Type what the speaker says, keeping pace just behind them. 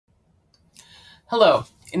Hello,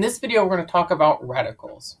 in this video we're going to talk about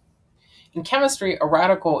radicals. In chemistry, a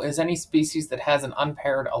radical is any species that has an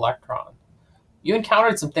unpaired electron. You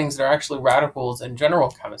encountered some things that are actually radicals in general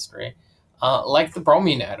chemistry, like the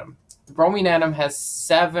bromine atom. The bromine atom has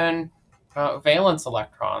 7 valence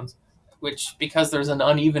electrons, which, because there's an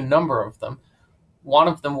uneven number of them, one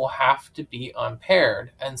of them will have to be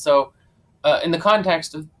unpaired. And so in the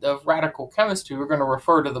context of radical chemistry, we're going to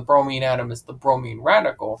refer to the bromine atom as the bromine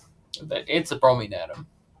radical. That it's a bromine atom.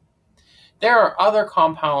 There are other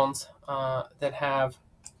compounds that have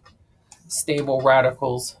stable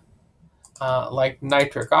radicals, like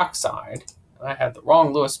nitric oxide. I had the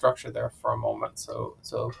wrong Lewis structure there for a moment, so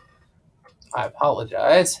I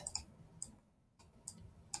apologize.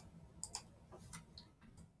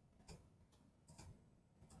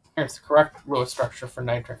 Here's the correct Lewis structure for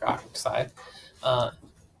nitric oxide.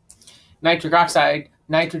 Nitric oxide,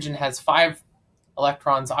 nitrogen has 5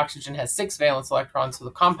 electrons, oxygen has 6 valence electrons, so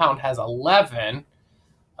the compound has 11.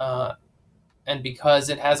 And because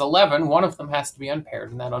it has 11, one of them has to be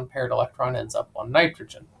unpaired, and that unpaired electron ends up on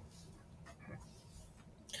nitrogen.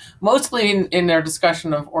 Mostly in their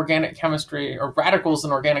discussion of organic chemistry, or radicals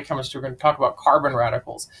in organic chemistry, we're going to talk about carbon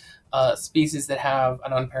radicals, species that have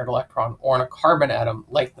an unpaired electron, or in a carbon atom,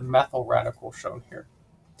 like the methyl radical shown here.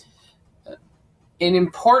 An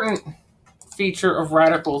important feature of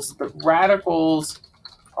radicals is that radicals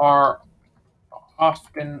are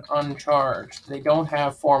often uncharged. They don't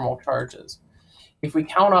have formal charges. If we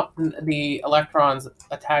count up the electrons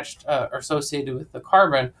attached or associated with the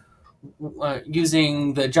carbon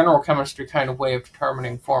using the general chemistry kind of way of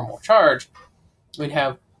determining formal charge, we'd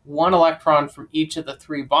have 1 electron from each of the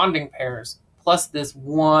 3 bonding pairs plus this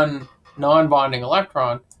 1 non-bonding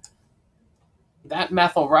electron. That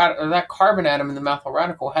carbon atom in the methyl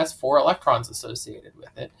radical has 4 electrons associated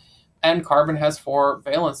with it, and carbon has 4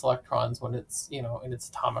 valence electrons when it's in its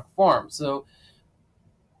atomic form. So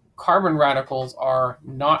carbon radicals are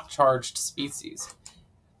not charged species.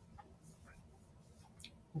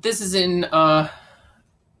 This is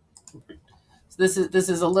this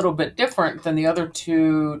is a little bit different than the other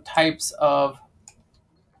 2 types of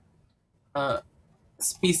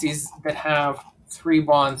species that have 3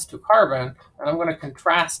 bonds to carbon, and I'm going to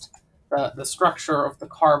contrast the structure of the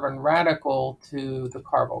carbon radical to the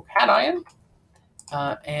carbocation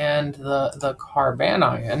and the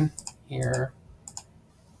carbanion here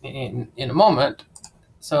in a moment.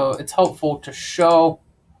 So it's helpful to show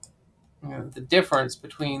the difference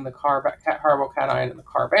between the carbocation and the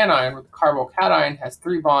carbanion, where the carbocation has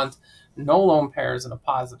 3 bonds, no lone pairs, and a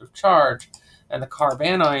positive charge, and the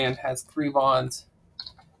carbanion has 3 bonds,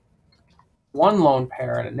 1 lone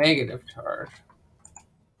pair, and a negative charge.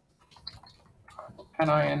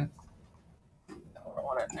 Carbocation, I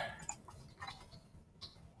want it.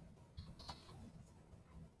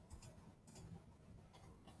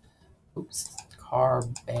 Oops,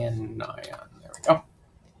 carbanion. There we go.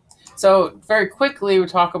 So very quickly, we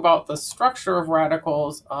talk about the structure of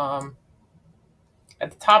radicals. At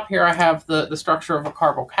the top here, I have the structure of a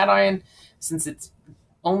carbocation. Since it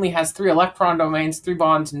only has 3 electron domains, 3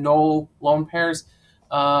 bonds, no lone pairs,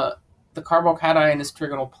 the carbocation is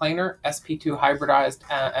trigonal planar, sp2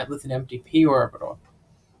 hybridized with an empty p orbital.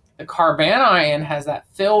 The carbanion has that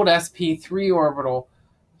filled sp3 orbital,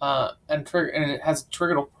 and it has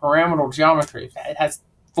trigonal pyramidal geometry. It has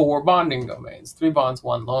 4 bonding domains, 3 bonds,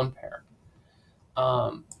 1 lone pair.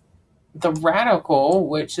 The radical,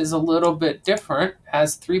 which is a little bit different,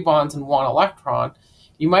 has 3 bonds and 1 electron.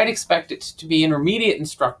 You might expect it to be intermediate in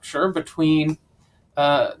structure between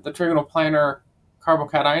the trigonal planar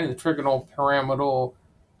carbocation and the trigonal pyramidal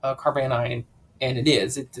carbanion, and it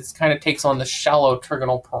is. It just kind of takes on the shallow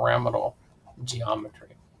trigonal pyramidal geometry.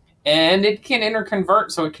 And it can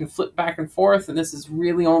interconvert, so it can flip back and forth, and this is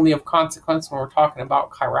really only of consequence when we're talking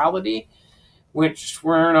about chirality, which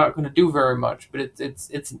we're not going to do very much, but it's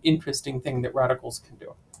an interesting thing that radicals can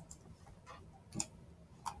do.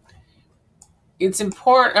 It's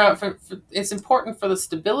important for the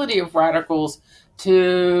stability of radicals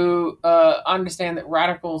to understand that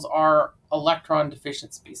radicals are electron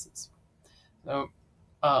deficient species. So,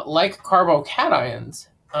 like carbocations,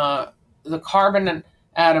 the carbon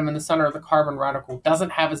atom in the center of the carbon radical doesn't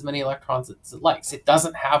have as many electrons as it likes. It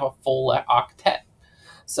doesn't have a full octet.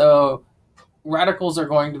 So radicals are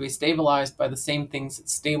going to be stabilized by the same things that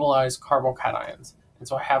stabilize carbocations. And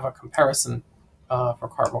so I have a comparison for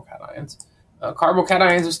carbocations.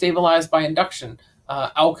 Carbocations are stabilized by induction.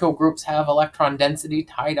 Alkyl groups have electron density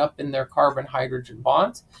tied up in their carbon-hydrogen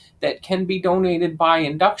bonds that can be donated by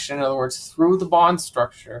induction, in other words, through the bond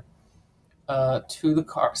structure,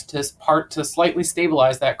 to slightly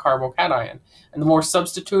stabilize that carbocation. And the more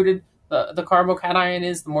substituted the carbocation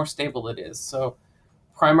is, the more stable it is. So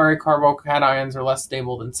primary carbocations are less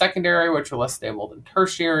stable than secondary, which are less stable than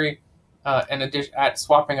tertiary. And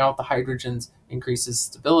swapping out the hydrogens increases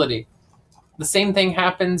stability. The same thing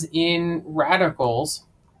happens in radicals.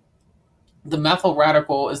 The methyl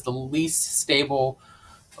radical is the least stable,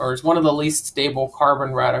 or is one of the least stable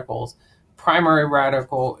carbon radicals. Primary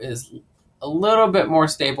radical is a little bit more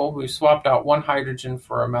stable. We swapped out one hydrogen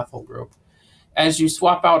for a methyl group. As you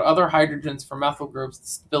swap out other hydrogens for methyl groups, the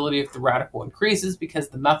stability of the radical increases because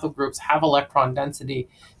the methyl groups have electron density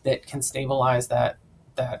that can stabilize that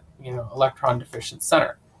electron deficient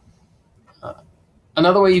center.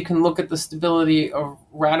 Another way you can look at the stability of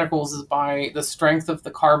radicals is by the strength of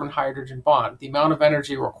the carbon-hydrogen bond, the amount of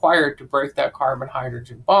energy required to break that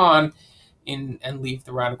carbon-hydrogen bond and leave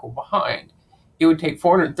the radical behind. It would take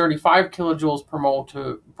 435 kilojoules per mole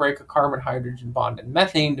to break a carbon-hydrogen bond in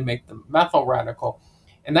methane to make the methyl radical.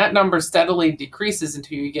 And that number steadily decreases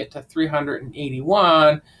until you get to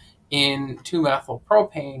 381 in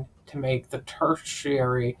 2-methylpropane to make the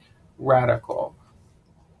tertiary radical.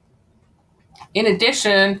 In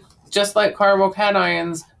addition, just like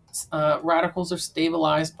carbocations, radicals are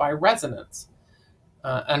stabilized by resonance.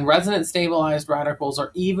 And resonance stabilized radicals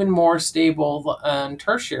are even more stable than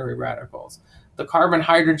tertiary radicals. The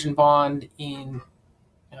carbon-hydrogen bond in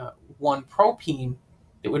 1-propene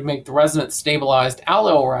that would make the resonance stabilized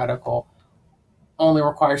allyl radical only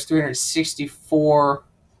requires 364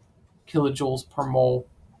 kilojoules per mole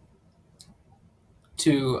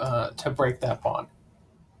to break that bond.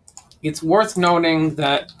 It's worth noting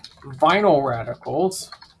that vinyl radicals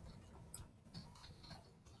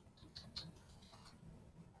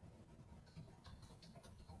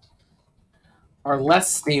are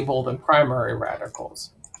less stable than primary radicals.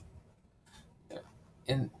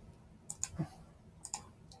 And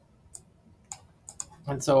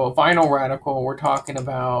so a vinyl radical, we're talking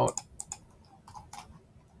about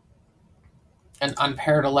an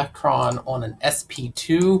unpaired electron on an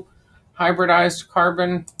sp2 hybridized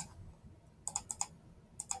carbon.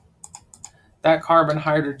 That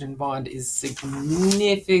carbon-hydrogen bond is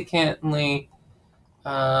significantly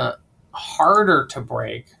harder to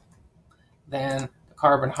break than the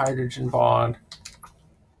carbon-hydrogen bond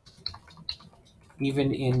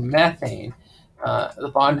even in methane.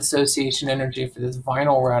 The bond association energy for this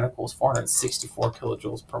vinyl radical is 464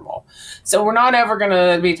 kilojoules per mole. So we're not ever going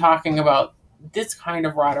to be talking about this kind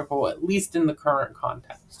of radical, at least in the current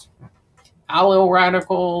context. Allyl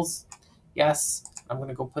radicals, yes, I'm going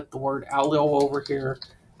to go put the word allyl over here.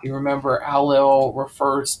 You remember allyl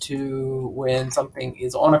refers to when something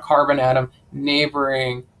is on a carbon atom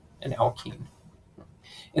neighboring an alkene.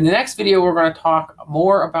 In the next video, we're going to talk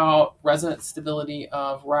more about resonance stability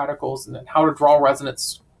of radicals and then how to draw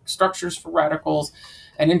resonance structures for radicals,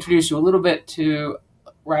 and introduce you a little bit to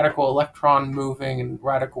radical electron moving and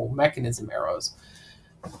radical mechanism arrows.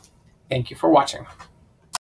 Thank you for watching.